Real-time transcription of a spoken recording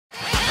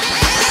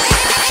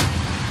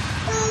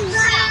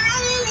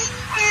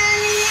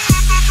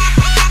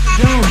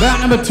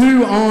Fight number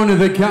 2 on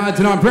the card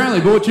tonight,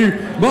 proudly brought to you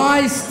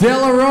by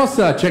Stella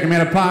Rossa. Check them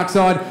out at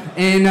Parkside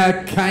and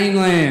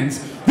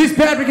Canelands. This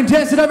bout we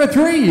contested over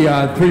 3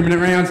 3-minute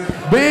rounds.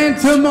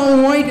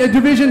 Bantamweight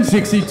division,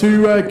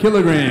 62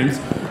 kilograms.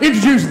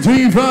 Introduced to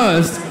you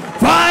first,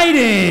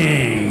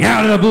 fighting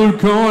out of the blue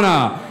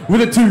corner with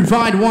a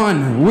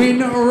 2-fight-1 win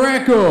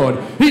record.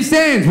 He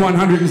stands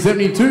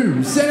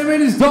 172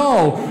 centimeters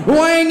tall,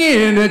 weighing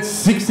in at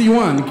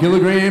 61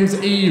 kilograms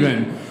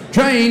even.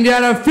 Trained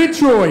out of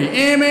Fitzroy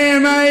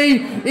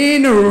MMA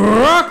in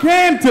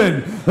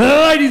Rockhampton.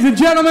 Ladies and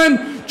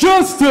gentlemen,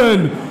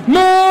 Justin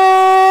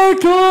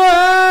Mcleod.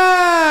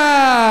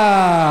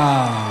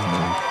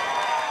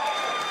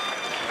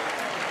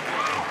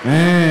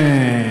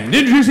 And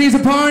introducing his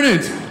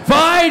opponent,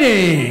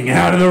 fighting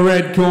out of the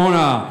red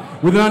corner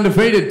with an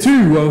undefeated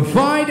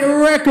 2-fight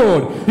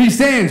record. He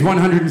stands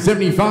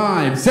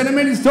 175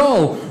 centimeters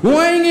tall,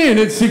 weighing in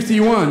at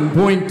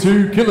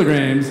 61.2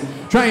 kilograms.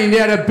 Trained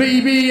out of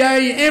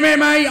BBA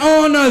MMA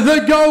on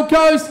the Gold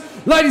Coast.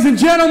 Ladies and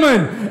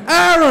gentlemen,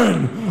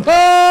 Aaron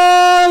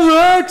alexiou.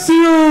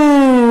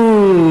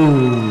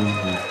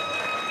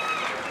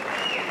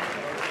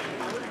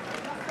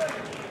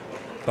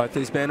 Both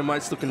these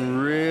bantamweights looking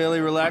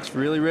really relaxed,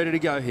 really ready to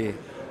go here.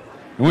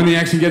 And when the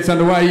action gets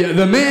underway,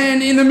 the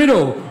man in the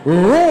middle,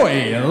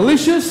 Roy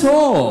Licious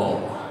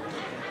Hall.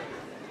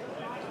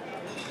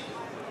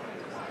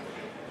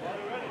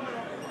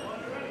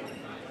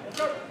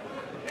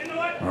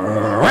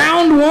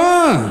 Round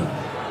 1.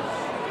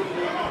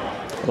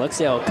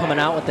 Alexiou coming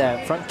out with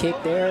that front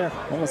kick there,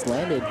 almost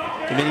landed.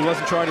 You mean he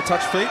wasn't trying to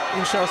touch feet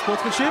in show of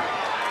sportsmanship?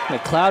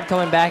 Mcleod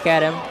coming back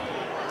at him.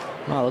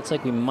 Wow, looks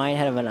like we might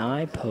have an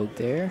eye poke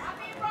there.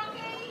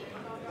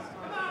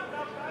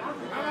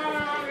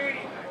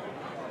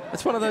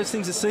 That's one of those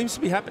things that seems to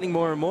be happening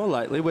more and more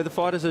lately, where the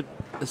fighters are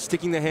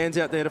sticking their hands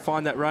out there to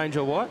find that range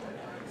or what?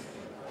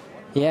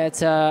 Yeah,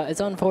 it's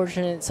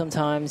unfortunate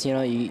sometimes. You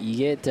know, you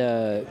get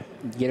a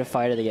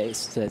fighter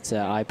that's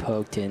eye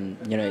poked, and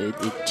you know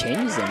it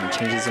changes them. It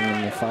changes them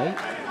in the fight.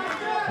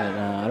 But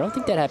I don't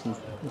think that happened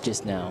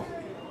just now.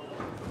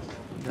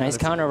 No, nice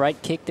counter right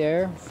kick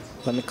there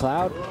from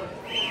Mcleod.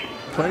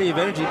 Plenty of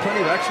energy,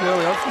 plenty of action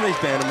early on from these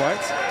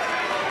bantamweights.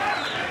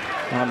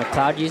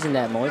 Mcleod using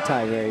that Muay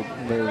Thai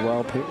very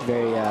well,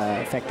 very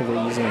effectively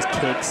using his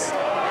kicks.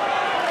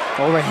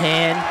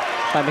 Overhand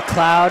by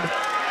Mcleod.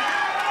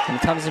 And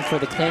comes in for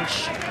the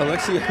clinch.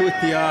 Alexiou with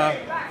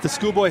the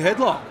schoolboy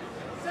headlock.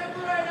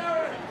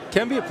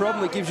 Can be a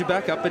problem that gives you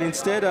backup, but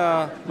instead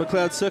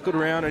Mcleod circled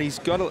around and he's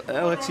got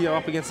Alexiou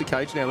up against the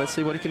cage now. Let's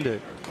see what he can do.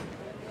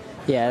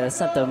 Yeah, that's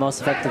not the most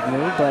effective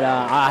move, but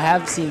I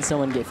have seen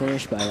someone get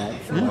finished by that.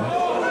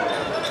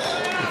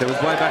 That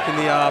was way back in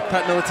the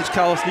Pat Miletich,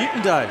 Carlos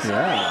Newton days.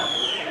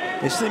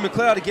 Yeah. You see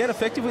Mcleod again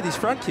effective with his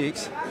front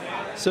kicks.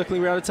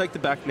 Circling around to take the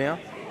back now.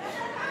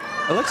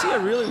 Alexiou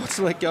really wants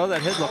to let go of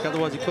that headlock,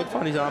 otherwise he could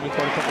find his arm in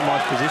quite a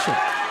compromised position.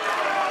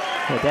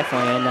 Yeah,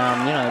 definitely, and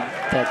you know,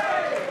 that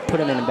put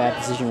him in a bad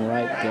position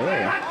right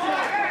there.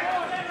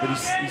 But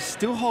he's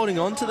still holding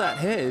on to that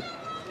head.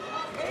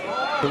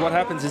 But what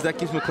happens is that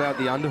gives Mcleod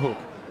the underhook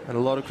and a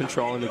lot of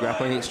control in the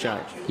grappling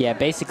exchange. Yeah,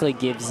 basically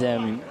gives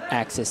them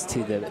access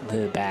to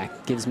the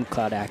back, gives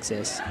Mcleod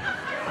access.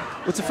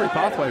 It's a free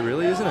pathway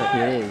really, isn't it?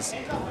 It is.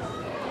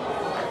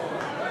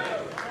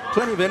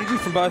 Plenty of energy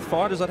from both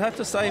fighters. I'd have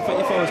to say if I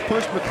was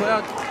pushed,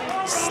 Mcleod,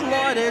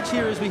 slight edge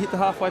here as we hit the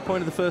halfway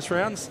point of the first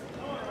rounds.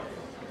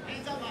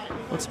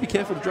 Let's be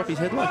careful to drop his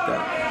head like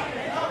that.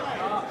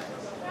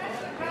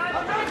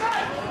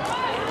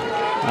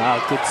 Wow,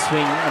 good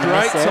swing.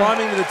 Great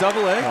timing with a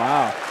double leg.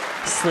 Wow.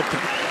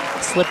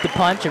 Slipped the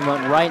punch and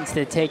went right into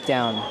the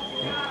takedown.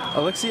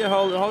 Alexiou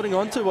holding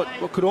on to what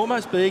could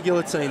almost be a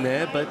guillotine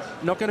there, but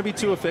not going to be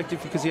too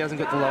effective because he hasn't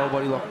got the lower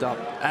body locked up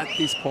at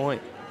this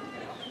point.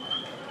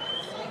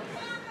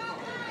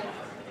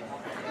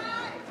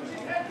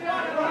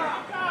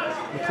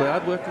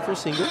 Mcleod working for a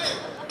single,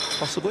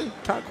 possibly.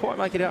 Can't quite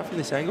make it out from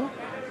this angle.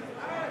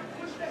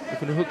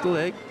 Looking to hook the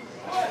leg.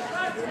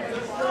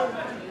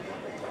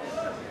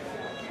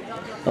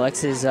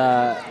 Alex's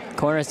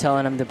corner is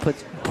telling him to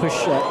push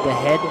the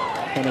head,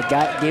 and it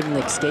gave him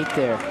the escape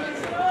there.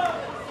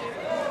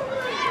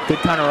 Good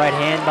counter right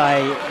hand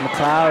by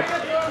Mcleod.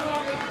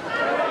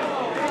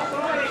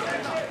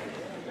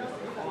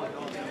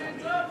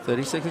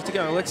 30 seconds to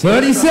go. Alexiou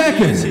 30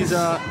 seconds.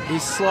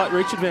 His slight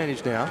reach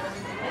advantage now.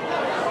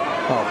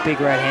 Oh, big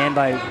right hand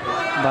by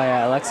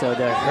Alexiou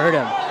to hurt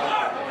him.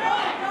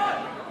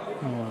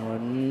 Oh,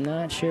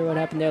 not sure what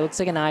happened there. Looks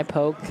like an eye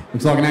poke.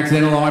 Looks like an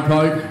accidental eye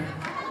poke.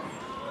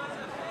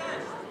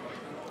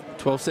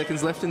 12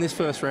 seconds left in this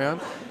first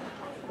round.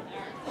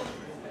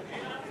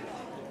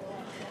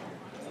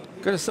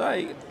 Got to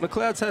say,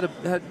 Mcleod's had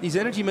his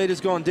energy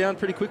meter's gone down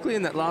pretty quickly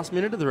in that last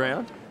minute of the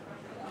round.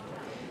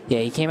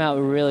 Yeah, he came out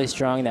really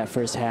strong in that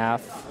first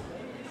half.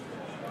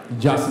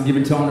 Justin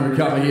given time to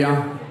recover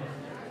here.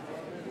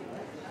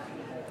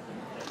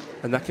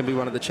 And that can be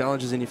one of the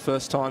challenges in your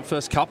first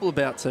couple of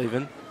bouts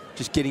even.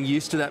 Just getting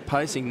used to that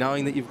pacing,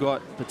 knowing that you've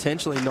got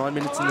potentially 9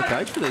 minutes in the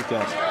cage for these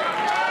guys.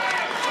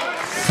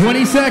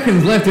 20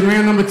 seconds left in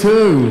round number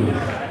 2.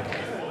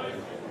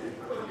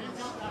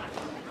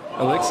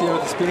 Alexiou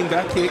with a spinning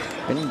back kick.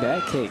 Spinning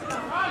back kick.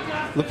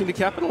 Looking to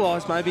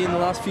capitalise maybe in the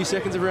last few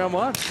seconds of round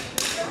 1.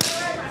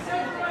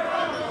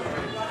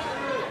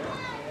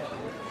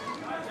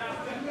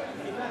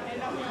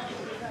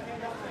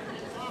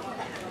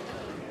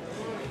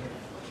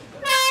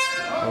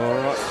 All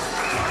right.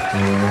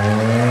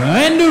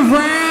 End of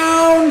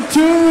round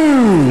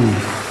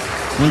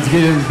 2. Once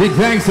again, big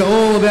thanks to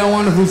all of our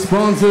wonderful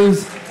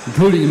sponsors,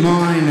 including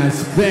mine,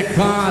 Spec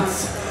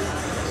Parts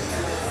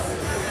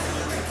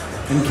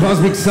and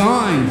Cosmic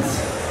Signs.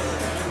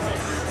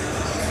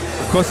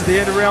 Of course, at the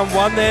end of round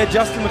 1 there,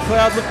 Justin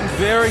Mcleod looking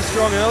very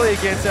strong early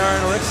against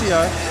Aaron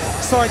Alexiou.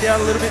 Slowing down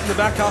a little bit in the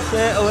back half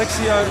there.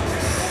 Alexiou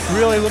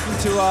really looking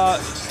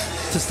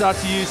to start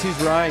to use his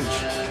range.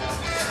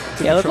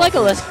 Yeah, it looked like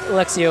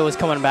Alexiou was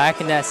coming back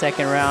in that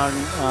second round,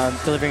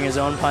 delivering his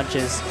own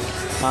punches.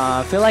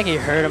 I feel like he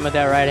hurt him with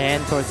that right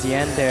hand towards the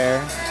end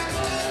there.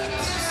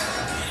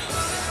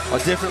 I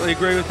definitely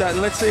agree with that.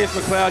 And let's see if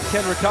Mcleod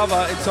can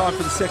recover in time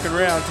for the second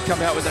round to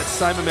come out with that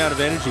same amount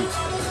of energy.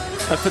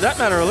 And for that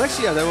matter,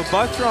 Alexiou, they were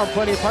both throwing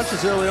plenty of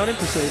punches early on in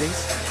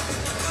proceedings.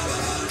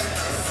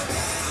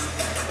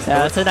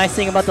 Yeah, that's the nice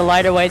thing about the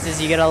lighter weights is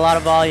you get a lot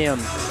of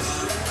volume.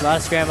 A lot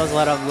of scrambles, a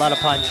lot of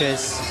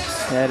punches.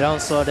 Yeah, don't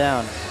slow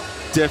down.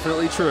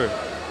 Definitely true.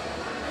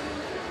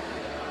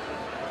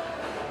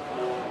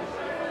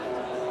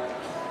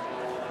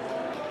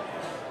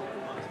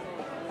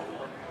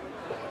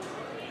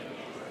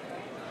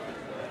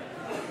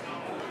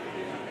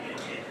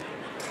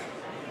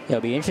 Yeah,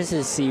 I'll be interested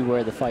to see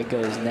where the fight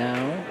goes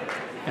now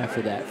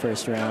after that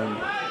first round.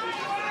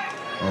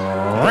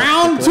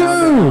 Round 2.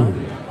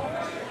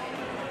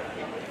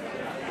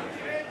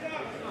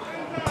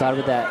 Mcleod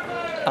with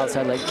that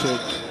outside leg kick.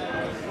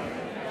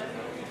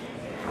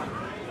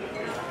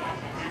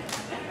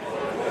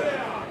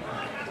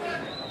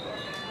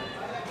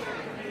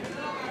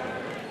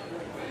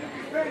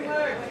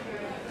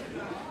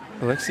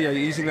 Alexiou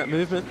using that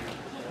movement.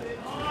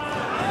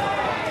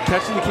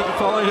 Catching the kick and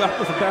following it up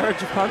with a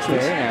barrage of punches.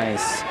 Very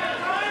nice.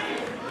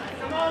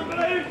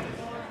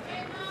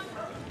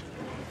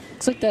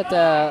 Looks like that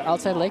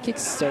outside leg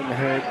kick's starting to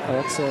hurt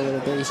Alexiou a little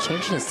bit. He's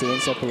changing his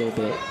stance up a little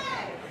bit.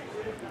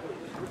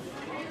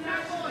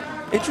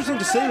 Interesting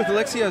to see with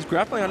Alexiou's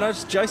grappling. I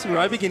noticed Jason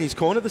Robic in his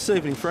corner this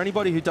evening. For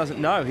anybody who doesn't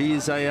know, he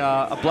is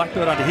a black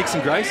belt under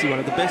Hickson Gracie, one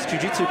of the best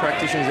jiu-jitsu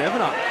practitioners ever.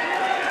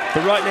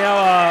 But right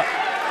now,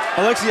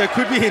 Alexiou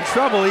could be in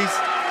trouble. His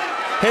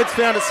head's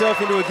found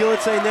itself into a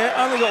guillotine there.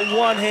 Only got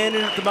one hand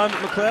in at the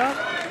moment, Mcleod.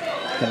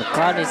 Yeah,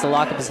 Mcleod needs to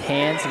lock up his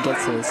hands and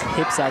gets his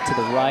hips out to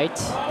the right.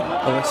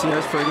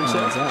 Alexiou's freed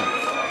himself.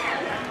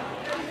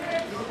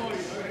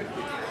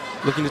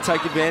 Looking to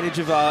take advantage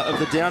of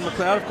the down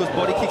Mcleod. Of course,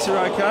 body kicks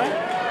are okay.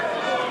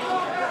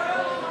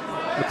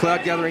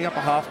 Mcleod gathering up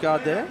a half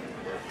guard there.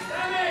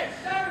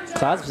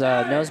 Mcleod's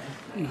nose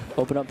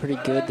opened up pretty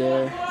good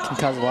there. Can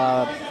cause a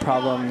lot of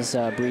problems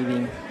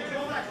breathing.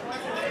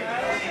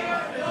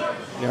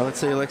 Now let's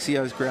see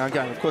Alexiou's ground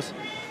game. Of course,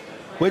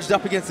 wedged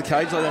up against the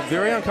cage like that.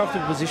 Very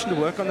uncomfortable position to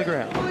work on the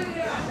ground.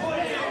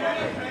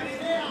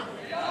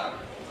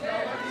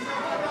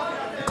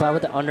 Mcleod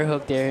with the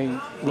underhook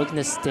there, looking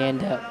to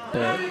stand up,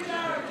 but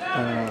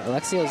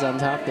Alexiou's on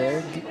top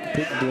there,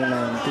 doing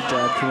a good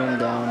job keeping him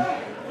down.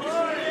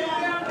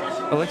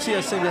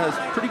 Alexiou seems to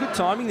have pretty good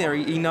timing there.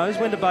 He knows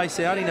when to base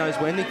out, he knows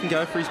when he can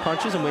go for his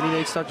punches and when he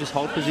needs to just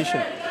hold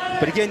position.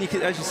 But again,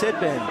 as you said,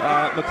 Ben,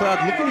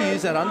 Mcleod looking to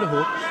use that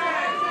underhook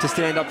to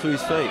stand up to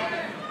his feet.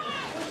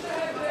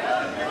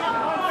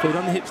 Feet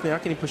on the hips now,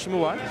 can he push him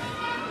away?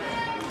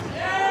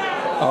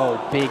 Oh,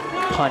 big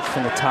punch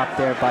from the top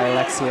there by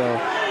Alexiou.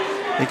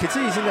 You can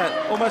see he's in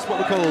that almost what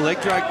we call a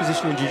leg drag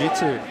position in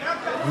jiu-jitsu.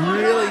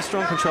 Really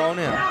strong control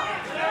now.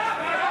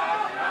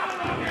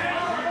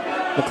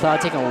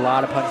 Mcleod taking a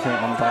lot of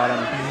punishment on the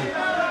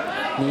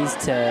bottom. Needs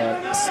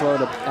to slow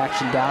the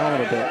action down a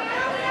little bit.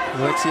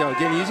 Alexiou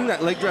again using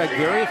that leg drag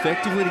very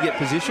effectively to get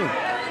position.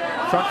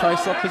 Front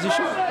face lock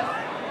position.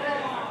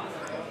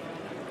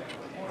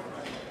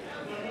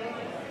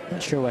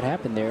 Not sure what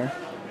happened there.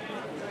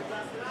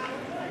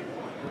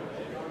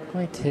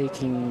 Only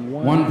taking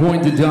 1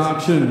 point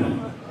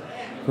deduction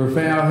for a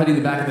foul hitting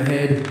the back of the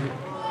head.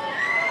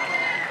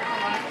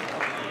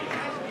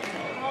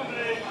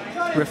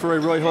 Referee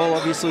Roy Hall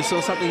obviously saw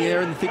something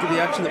there in the thick of the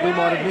action that we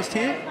might have missed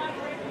here.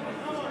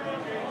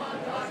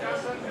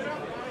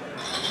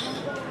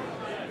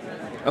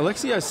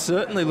 Alexiou's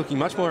certainly looking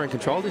much more in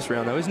control this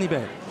round though, isn't he,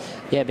 Ben?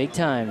 Yeah, big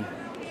time.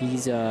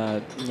 He's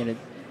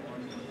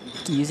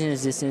using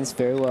his distance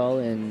very well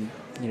and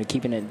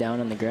keeping it down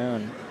on the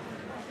ground.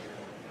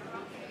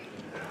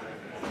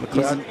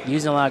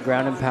 Using a lot of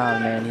ground and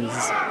pound, man.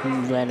 He's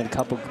landed a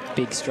couple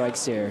big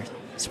strikes there.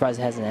 Surprised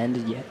it hasn't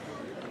ended yet.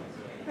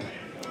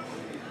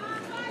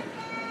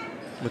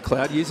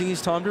 Mcleod using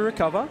his time to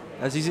recover,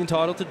 as he's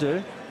entitled to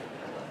do.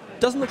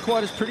 Doesn't look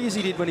quite as pretty as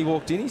he did when he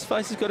walked in. His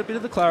face has got a bit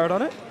of the claret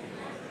on it.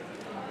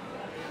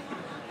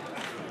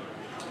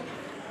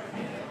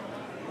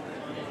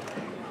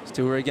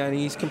 Still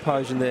regaining his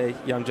composure there,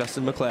 young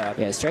Justin Mcleod.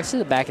 Yeah, strikes to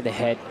the back of the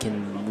head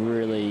can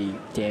really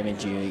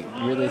damage you. It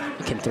really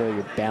can throw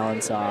your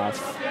balance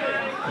off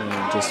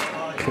and just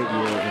put you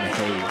in a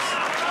haze.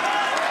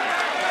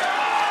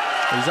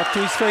 He's up to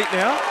his feet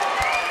now.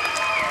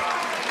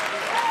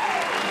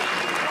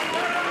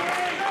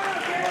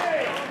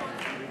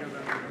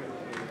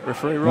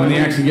 Referee Roy. When the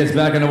action gets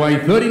back underway,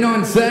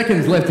 39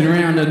 seconds left in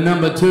round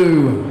number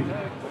 2.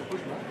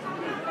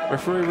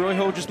 Referee Roy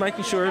Hall just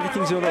making sure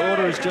everything's in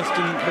order as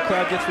Justin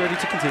Mcleod gets ready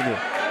to continue.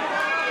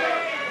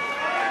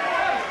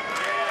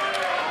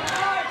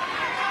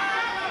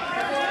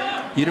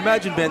 You'd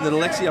imagine, Ben, that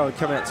Alexiou would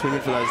come out swinging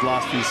for those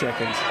last few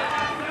seconds.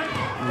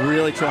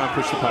 Really try and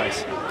push the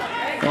pace.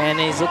 And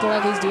he's looking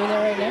like he's doing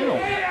that right now.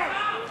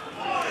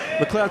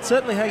 Mcleod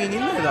certainly hanging in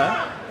there, though.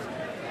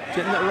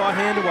 Getting that right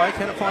hand away,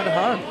 can it find a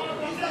home?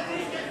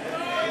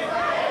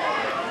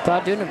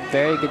 Cloud doing a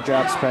very good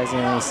job,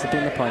 surprisingly,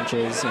 slipping the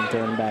punches and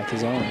throwing back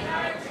his own.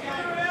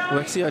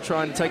 Alexiou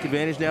trying to take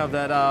advantage now of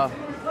that,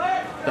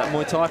 that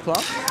Muay Thai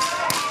club.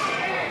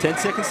 10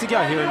 seconds to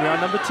go here in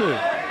round number 2.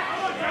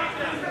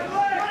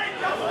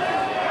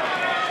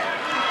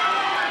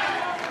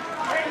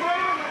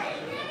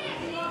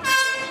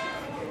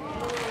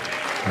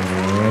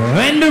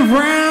 End of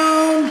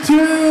round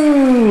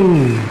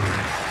 2.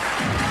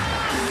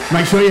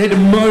 Make sure you head to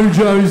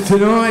Mojo's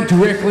tonight,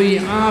 directly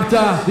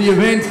after the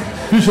event.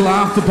 Official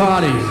after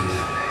party.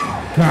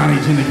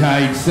 Carnage in the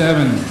cage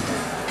 7.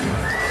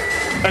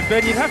 And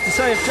Ben, you'd have to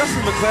say, if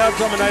Justin Mcleod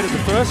dominated the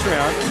first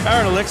round,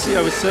 Aaron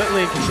Alexiou was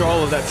certainly in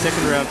control of that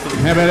second round. For the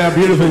How about our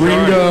beautiful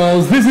ring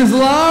girls? This is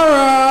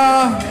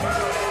Lara.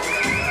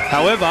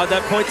 However,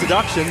 that point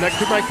deduction, that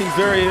could make things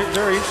very,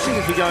 very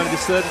interesting as we go into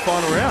this third and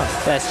final round.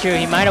 That's true.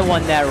 He might have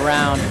won that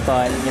round,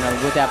 but you know,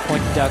 with that point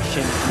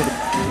deduction,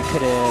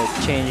 could have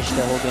changed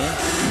the whole game.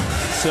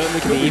 Certainly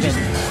could. Even.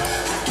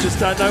 Just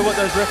don't know what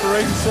those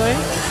referees are saying.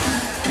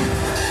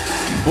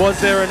 Was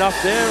there enough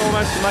there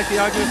almost to make the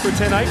argument for a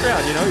 10-8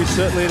 round? You know, he's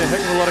certainly in a heck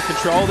of a lot of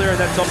control there in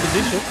that top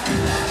position.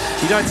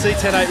 You don't see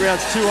 10-8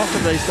 rounds too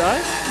often these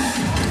days.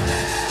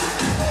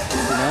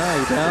 No,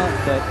 you don't,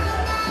 but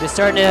they're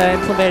starting to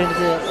implement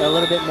it a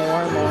little bit more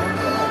and more.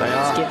 They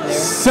are. Getting there.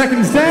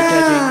 Seconds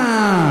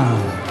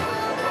down.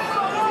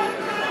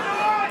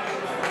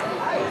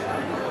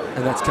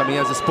 And that's coming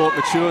as the sport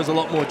matures, a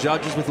lot more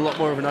judges with a lot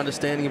more of an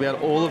understanding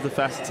about all of the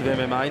facets of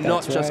MMA,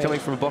 not just coming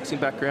from a boxing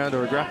background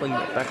or a grappling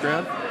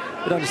background,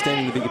 but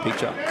understanding the bigger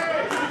picture.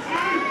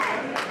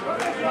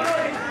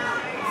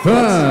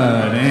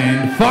 Third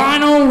and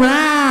final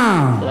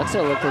round.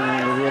 Alexiou looking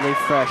really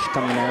fresh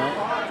coming out.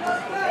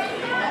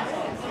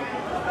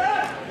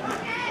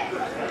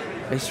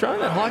 He's throwing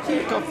that high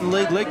kick off the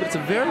lead leg, but it's a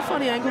very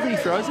funny angle that he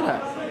throws it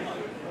at.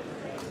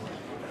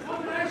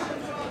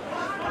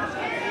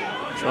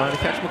 Trying to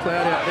catch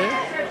Mcleod out there.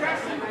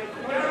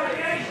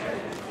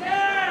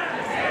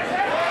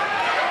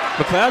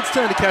 Mcleod's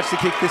turn to catch the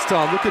kick this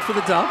time, looking for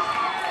the dump.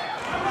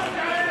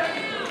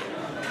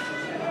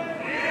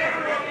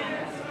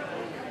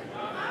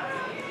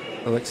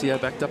 Alexiou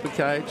backed up in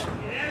cage.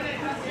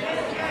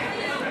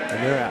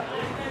 And they're out.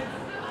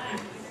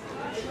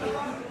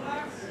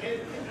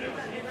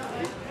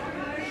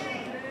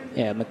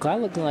 Yeah,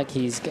 Mcleod looking like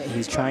he's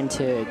trying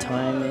to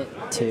time it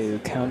to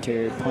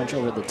counter punch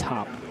over the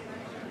top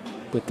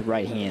with the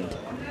right hand.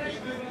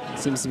 It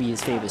seems to be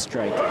his favorite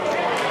strike.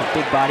 A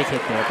big body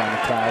kick there by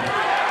Mcleod.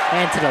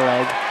 And to the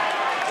leg.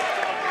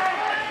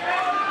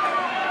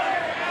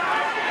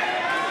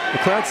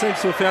 Mcleod seems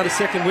to have found a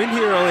second win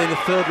here early in the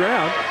third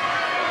round.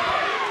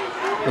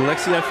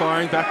 Alexiou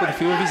firing back with a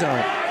few of his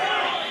own.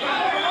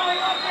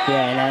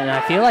 Yeah, and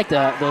I feel like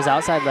those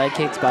outside leg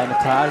kicks by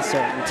Mcleod is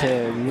starting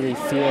to really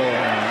feel,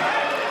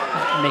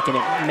 make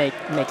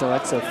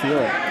Alexiou feel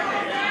it.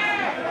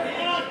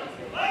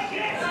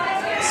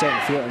 Starting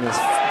to feel it in this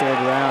third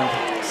round.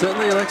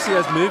 Certainly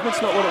Alexiou's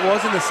movement's not what it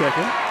was in the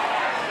second.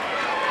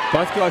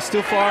 Both guys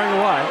still firing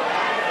away.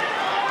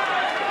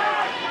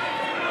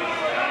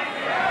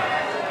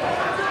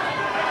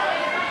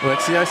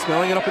 Alexiou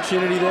smelling an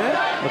opportunity there.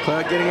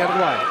 Mcleod getting out of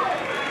the way.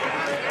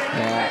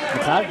 Yeah,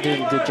 Mcleod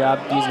doing a good job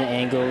using the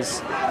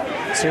angles,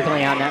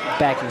 circling out and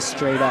backing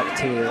straight up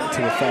to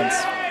the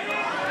fence.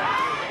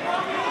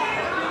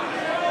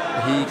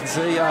 Here you can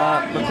see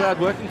Mcleod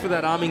working for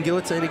that arming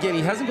guillotine. Again,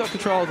 he hasn't got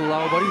control of the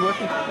lower body,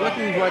 working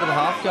his way to the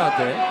half guard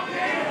there.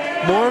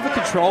 More of a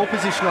control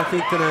position, I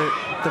think, than a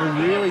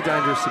really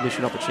dangerous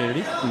submission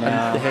opportunity. No.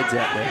 And the head's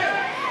out there.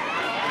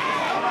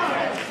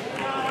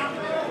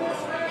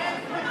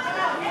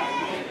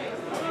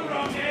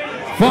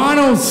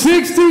 Final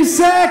 60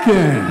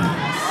 seconds.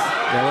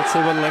 Now let's see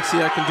what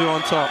Alexiou can do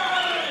on top.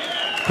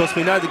 Of course,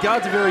 we know the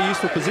guard's a very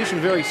useful position,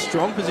 a very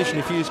strong position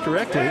if used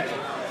correctly.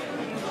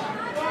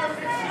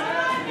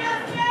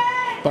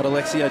 But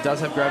Alexiou does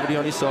have gravity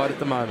on his side at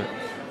the moment.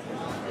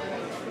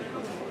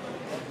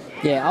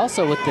 Yeah,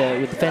 also with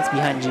the fence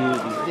behind you,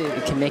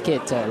 it can make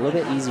it a little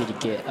bit easier to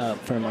get up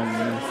from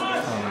underneath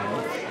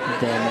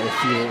than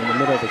if you're in the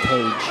middle of the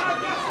cage.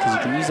 Because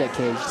you can use that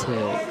cage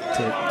to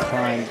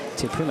climb,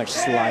 to pretty much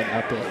slide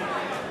up it.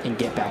 and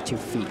get back to your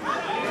feet.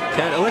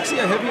 Okay,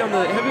 alexiou heavy on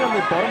the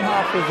bottom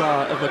half of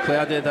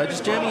Mcleod there, though,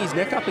 just jamming his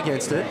neck up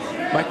against it,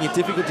 making it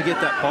difficult to get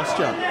that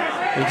posture.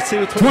 And you can see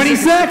with 20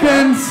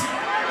 seconds.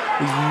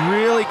 He's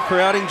really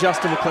crowding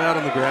Justin Mcleod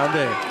on the ground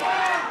there.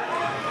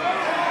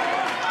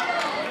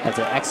 That's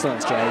an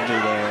excellent strategy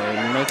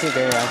there. It makes it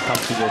very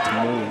uncomfortable to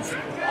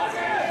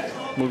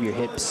move your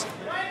hips,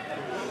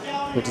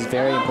 which is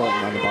very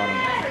important on the bottom.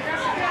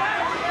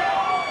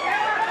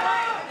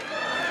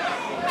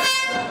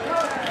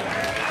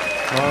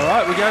 All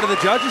right, we go to the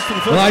judges for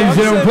the first Ladies and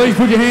gentlemen, please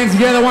put your hands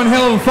together. One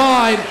hell of a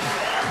fight.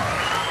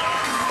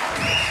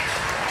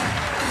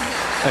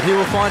 And he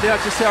will find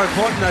out just how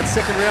important that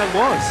second round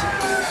was.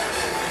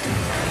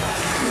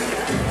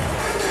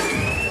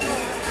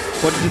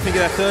 What did you think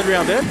of that third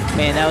round, Ben?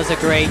 Man, that was a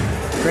great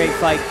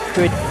fight.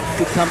 Good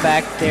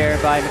comeback there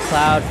by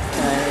Mcleod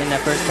in the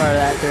first part of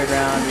that third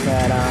round.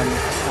 But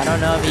I don't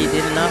know if he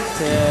did enough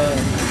to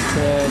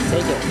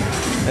take it.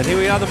 And here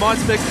we are, the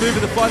Mind Specs moving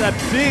the fight. That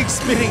big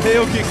spinning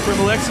heel kick from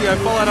alexiou,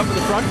 followed up with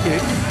the front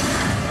kick.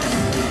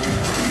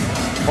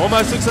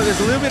 Almost looks like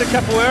there's a little bit of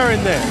capoeira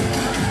in there.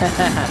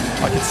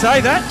 I could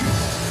say that.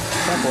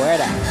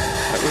 Capoeira.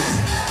 That was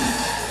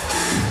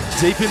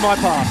deep in my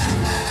past.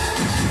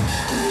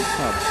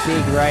 Oh,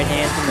 big right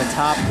hand from the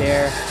top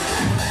there.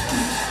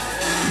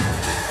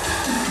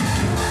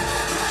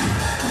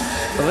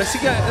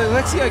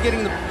 alexiou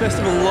getting the best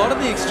of a lot of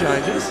the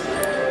exchanges.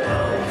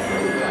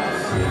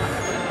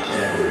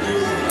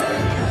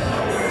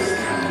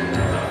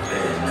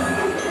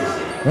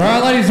 All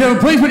right, ladies and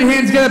gentlemen, please put your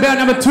hands together. Bout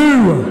number 2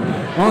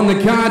 on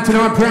the card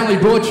tonight, proudly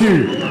brought to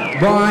you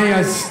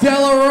by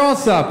Stella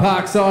Rossa,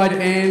 Parkside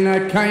and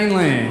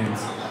Canelands.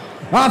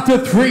 After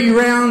 3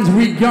 rounds,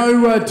 we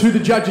go to the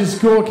judges'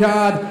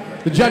 scorecard.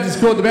 The judges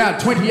scored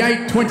about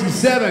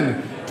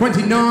 28-27,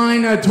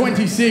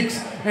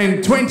 29-26,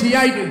 and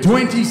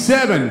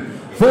 28-27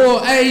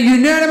 for a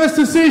unanimous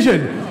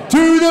decision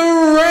to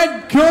the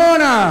red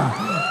corner,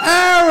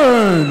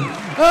 Aaron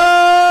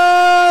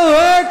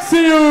alexiou.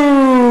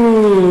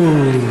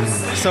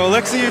 So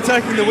alexiou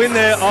taking the win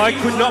there. I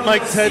could not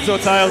make heads or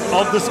tails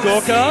of the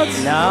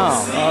scorecards. No.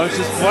 I was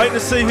just waiting to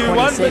see who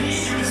won.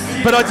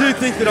 But I do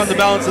think that on the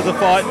balance of the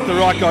fight, the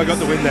right guy got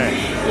the win there.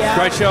 Yeah.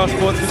 Great show of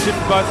sportsmanship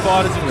for both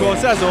fighters, of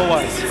course, as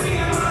always.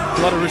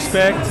 A lot of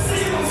respect.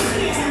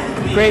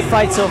 Great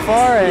fight so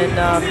far,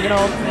 and you know.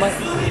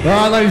 All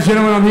right, ladies and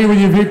gentlemen, I'm here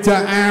with you, Victor,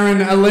 Aaron,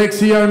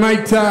 alexiou,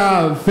 mate.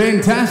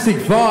 Fantastic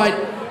fight.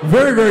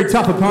 Very, very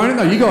tough opponent,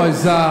 though. You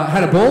guys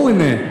had a ball in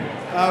there.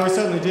 We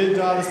certainly did.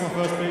 This is my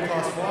first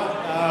B-class fight.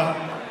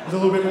 It was a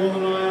little bit more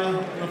than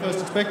I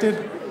first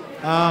expected.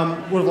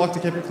 Would have liked to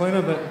keep it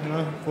cleaner, but you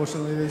know,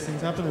 fortunately these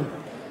things happen. And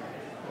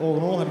all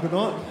in all, had a good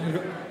night.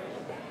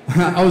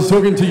 I was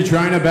talking to your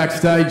trainer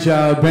backstage,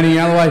 Benny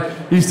Alloway.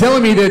 He's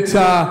telling me that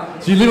so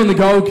you live on the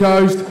Gold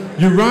Coast,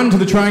 you run to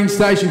the train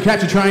station,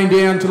 catch a train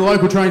down to the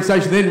local train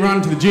station, then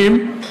run to the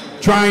gym,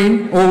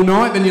 train all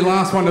night, then your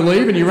last one to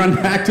leave, and you run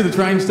back to the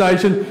train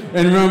station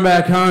and run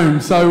back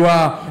home. So,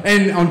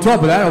 and on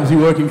top of that, obviously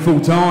working full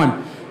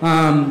time.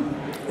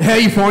 How are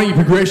you finding your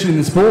progression in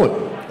the sport?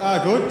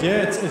 Good,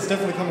 yeah, it's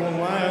definitely come a long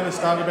way. I only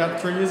started about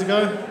 3 years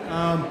ago.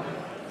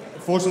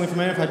 Fortunately for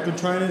me, I've had good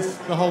trainers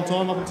the whole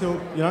time up until,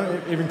 you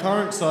know, even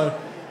current. So,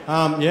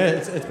 yeah,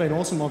 it's been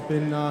awesome. I've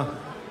been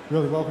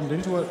really welcomed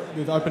into it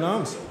with open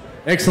arms.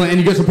 Excellent. And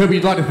you got some people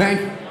you'd like to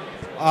thank?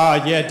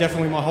 Yeah,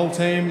 definitely my whole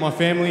team, my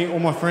family, all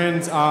my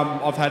friends.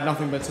 I've had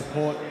nothing but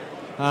support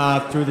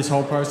through this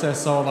whole process.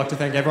 So I'd like to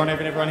thank everyone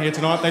here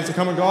tonight. Thanks for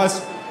coming,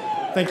 guys.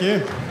 Thank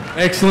you.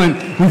 Excellent.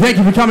 Well, thank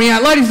you for coming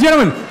out. Ladies and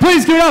gentlemen,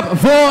 please give it up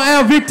for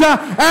our victor,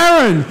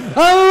 Aaron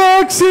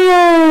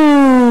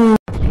alexiou.